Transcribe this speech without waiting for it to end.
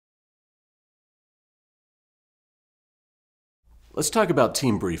Let's talk about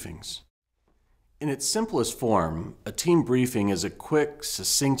team briefings. In its simplest form, a team briefing is a quick,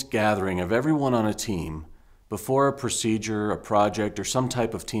 succinct gathering of everyone on a team before a procedure, a project, or some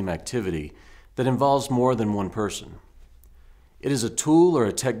type of team activity that involves more than one person. It is a tool or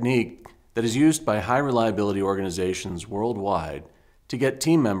a technique that is used by high-reliability organizations worldwide to get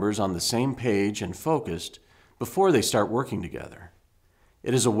team members on the same page and focused before they start working together.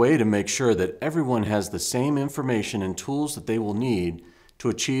 It is a way to make sure that everyone has the same information and tools that they will need to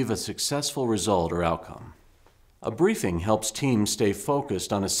achieve a successful result or outcome. A briefing helps teams stay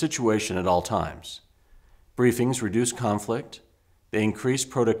focused on a situation at all times. Briefings reduce conflict, they increase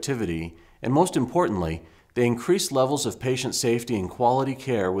productivity, and most importantly, they increase levels of patient safety and quality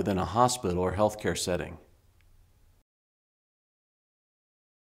care within a hospital or healthcare setting.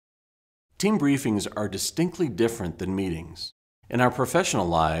 Team briefings are distinctly different than meetings. In our professional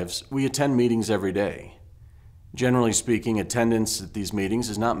lives, we attend meetings every day. Generally speaking, attendance at these meetings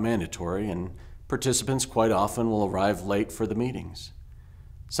is not mandatory, and participants quite often will arrive late for the meetings.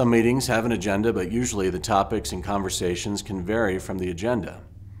 Some meetings have an agenda, but usually the topics and conversations can vary from the agenda.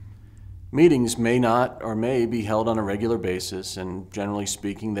 Meetings may not or may be held on a regular basis, and generally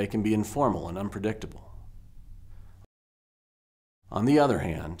speaking, they can be informal and unpredictable. On the other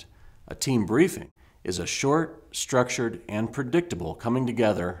hand, a team briefing is a short, structured, and predictable coming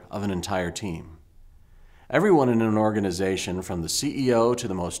together of an entire team. Everyone in an organization, from the CEO to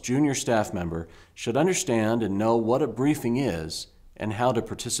the most junior staff member, should understand and know what a briefing is and how to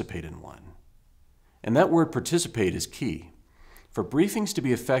participate in one. And that word participate is key. For briefings to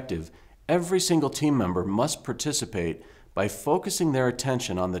be effective, every single team member must participate by focusing their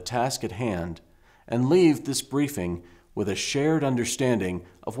attention on the task at hand and leave this briefing with a shared understanding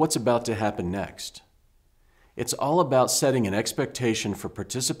of what's about to happen next. It's all about setting an expectation for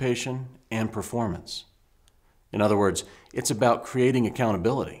participation and performance. In other words, it's about creating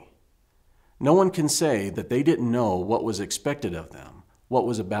accountability. No one can say that they didn't know what was expected of them, what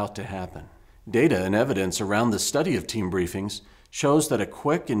was about to happen. Data and evidence around the study of team briefings shows that a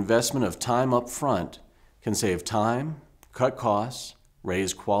quick investment of time up front can save time, cut costs,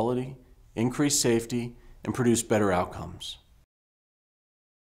 raise quality, increase safety, and produce better outcomes.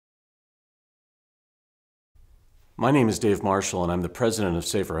 My name is Dave Marshall, and I'm the president of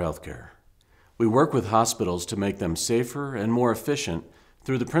Safer Healthcare. We work with hospitals to make them safer and more efficient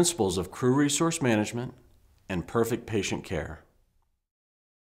through the principles of crew resource management and perfect patient care.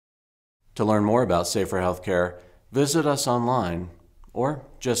 To learn more about Safer Healthcare, visit us online or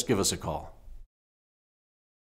just give us a call.